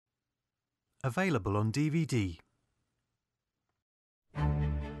Available on DVD.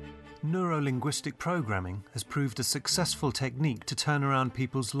 Neurolinguistic programming has proved a successful technique to turn around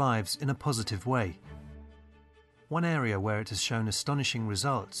people's lives in a positive way. One area where it has shown astonishing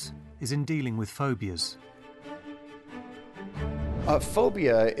results is in dealing with phobias.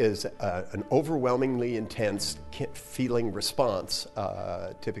 Phobia is an overwhelmingly intense feeling response.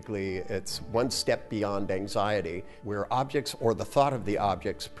 Typically, it's one step beyond anxiety, where objects or the thought of the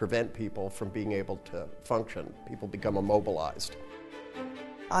objects prevent people from being able to function. People become immobilized.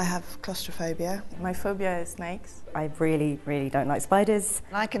 I have claustrophobia. My phobia is snakes. I really, really don't like spiders.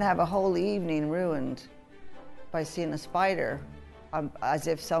 I can have a whole evening ruined by seeing a spider, as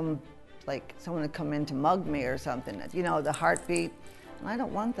if someone had come in to mug me or something. You know, the heartbeat. And I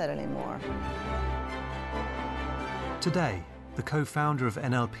don't want that anymore. Today, the co-founder of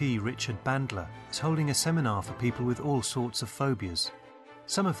NLP, Richard Bandler, is holding a seminar for people with all sorts of phobias.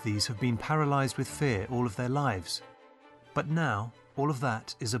 Some of these have been paralyzed with fear all of their lives. But now, all of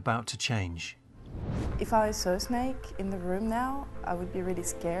that is about to change. If I saw a snake in the room now, I would be really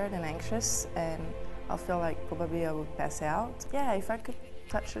scared and anxious, and I feel like probably I would pass out. Yeah, if I could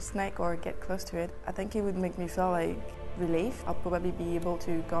touch a snake or get close to it, I think it would make me feel like relief. I'll probably be able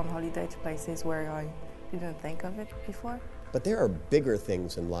to go on holiday to places where I didn't think of it before. But there are bigger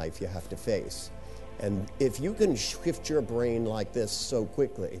things in life you have to face. And if you can shift your brain like this so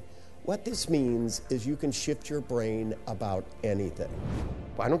quickly, what this means is you can shift your brain about anything.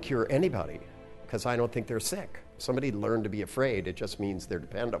 I don't cure anybody because I don't think they're sick. Somebody learned to be afraid, it just means they're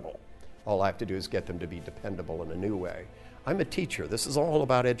dependable. All I have to do is get them to be dependable in a new way. I'm a teacher. This is all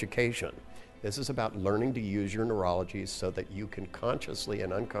about education. This is about learning to use your neurology so that you can consciously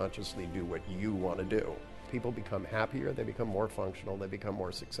and unconsciously do what you want to do. People become happier, they become more functional, they become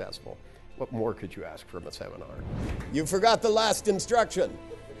more successful. What more could you ask from a seminar? You forgot the last instruction.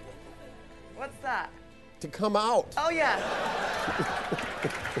 What's that? To come out. Oh, yeah.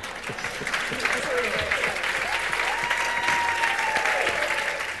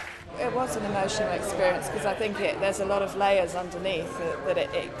 It was an emotional experience because I think there's a lot of layers underneath that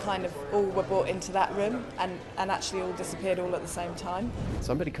it kind of all were brought into that room and actually all disappeared all at the same time.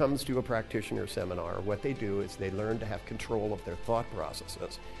 Somebody comes to a practitioner seminar, what they do is they learn to have control of their thought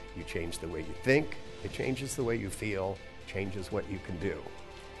processes. You change the way you think, it changes the way you feel, changes what you can do.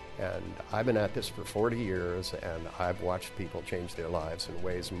 And I've been at this for 40 years, and I've watched people change their lives in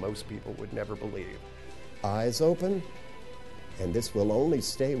ways most people would never believe. Eyes open, and this will only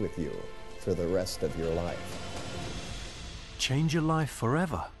stay with you for the rest of your life. Change your life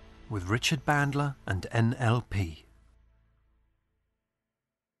forever with Richard Bandler and NLP.